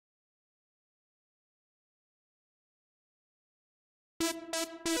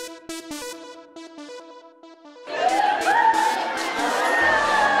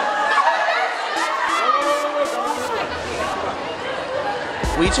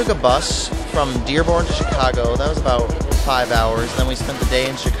We took a bus from Dearborn to Chicago. That was about 5 hours. Then we spent the day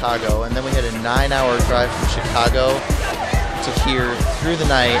in Chicago, and then we had a 9-hour drive from Chicago to here through the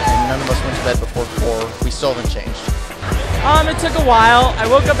night, and none of us went to bed before 4. We still haven't changed. It took a while. I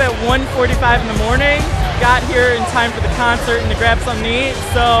woke up at 1:45 in the morning, got here in time for the concert and to grab something to eat,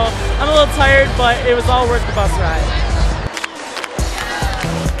 so I'm a little tired, but it was all worth the bus ride.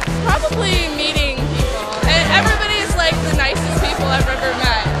 Probably meeting people. And everybody is like the nicest people I've ever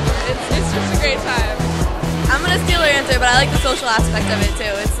met. It's just a great time. I'm going to steal your answer, but I like the social aspect of it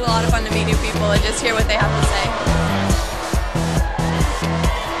too. It's a lot of fun to meet new people and just hear what they have to say.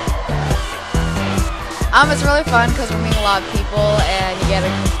 It's really fun because we're meeting a lot of people and you get to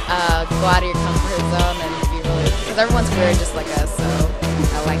go out of your comfort zone and be really, because everyone's weird just like us, so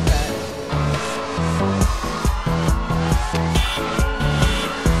I like that.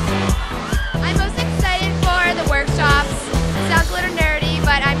 I'm most excited for the workshops. It sounds a little nerdy,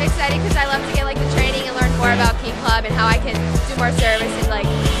 but I'm excited because I love to get like the training and learn more about P Club and how I can do more service and like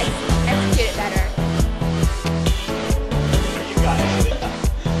execute it better. You guys.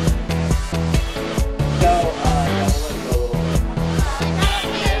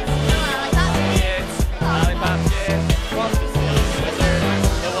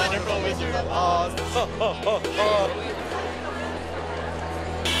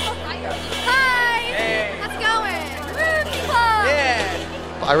 Hi! Hey. How's it going? Woo, people!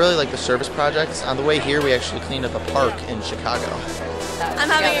 Yeah. I really like the service projects. On the way here, we actually cleaned up a park in Chicago. I'm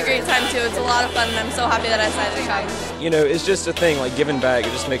having a great time too. It's a lot of fun and I'm so happy that I decided to come. You know, it's just a thing, like giving back,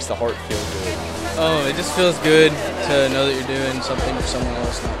 it just makes the heart feel good. Oh, it just feels good to know that you're doing something for someone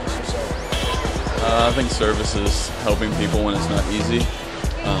else, not just yourself. I think service is helping people when it's not easy,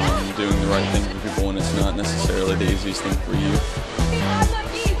 doing the right thing for people when it's not necessarily the easiest thing for you.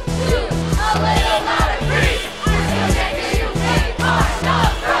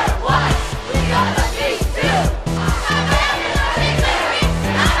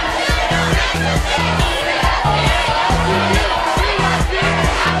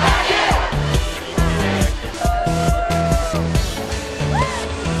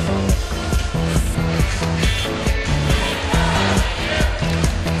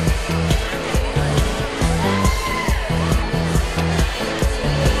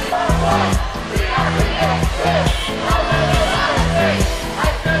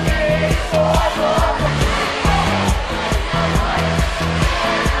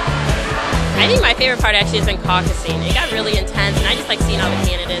 I think my favorite part actually has been caucusing. It got really intense, and I just like seeing all the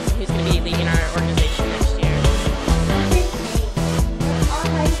candidates and who's going to be leading our organization next year.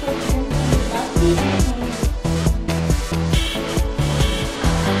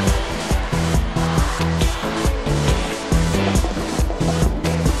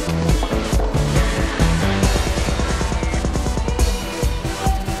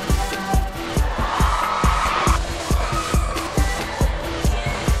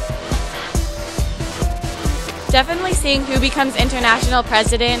 Definitely seeing who becomes international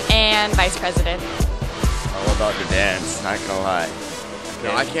president and vice president. All about the dance, not gonna lie.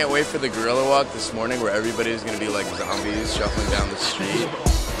 No, I can't wait for the gorilla walk this morning where everybody's gonna be like zombies shuffling down the street.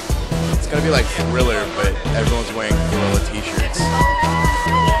 It's gonna be like Thriller, but everyone's wearing gorilla t-shirts.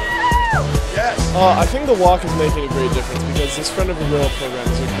 Yes! I think the walk is making a great difference because this Friend of a Gorilla program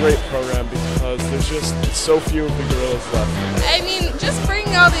is a great program because there's just so few of the gorillas left. I mean, just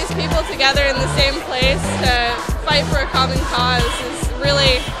bringing all these people together in the same place to fight for a common cause is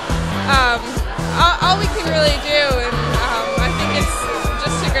really all we can really do, and I think it's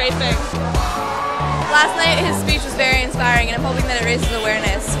just a great thing. Last night his speech was very inspiring and I'm hoping that it raises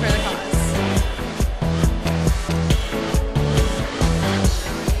awareness for the cause.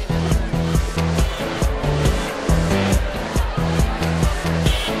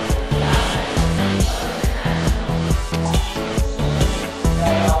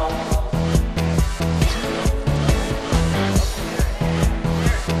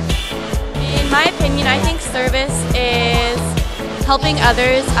 In my opinion, I think service is helping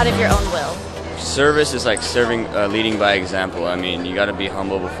others out of your own will. Service is like leading by example. I mean, you got to be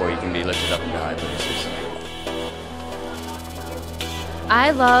humble before you can be lifted up into high places.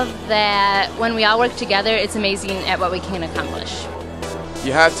 I love that when we all work together, it's amazing at what we can accomplish.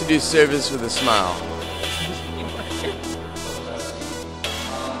 You have to do service with a smile.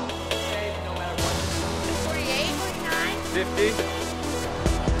 48, 49? 50.